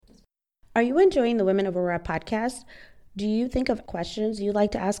Are you enjoying the Women of Aurora podcast? Do you think of questions you'd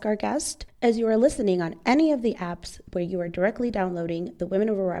like to ask our guest? As you are listening on any of the apps where you are directly downloading the Women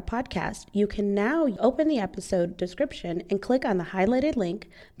of Aurora podcast, you can now open the episode description and click on the highlighted link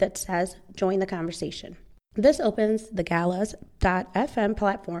that says Join the Conversation. This opens the galas.fm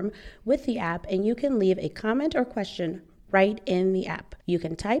platform with the app, and you can leave a comment or question right in the app. You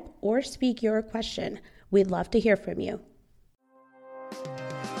can type or speak your question. We'd love to hear from you.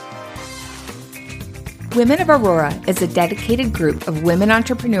 Women of Aurora is a dedicated group of women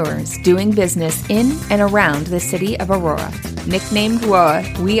entrepreneurs doing business in and around the city of Aurora. Nicknamed Aurora,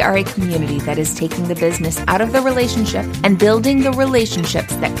 we are a community that is taking the business out of the relationship and building the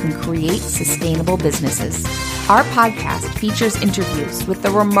relationships that can create sustainable businesses. Our podcast features interviews with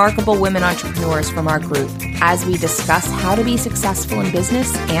the remarkable women entrepreneurs from our group as we discuss how to be successful in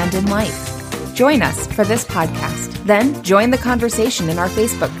business and in life. Join us for this podcast. Then join the conversation in our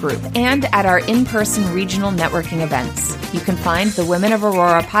Facebook group and at our in-person regional networking events. You can find the Women of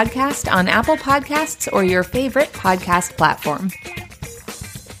Aurora podcast on Apple Podcasts or your favorite podcast platform.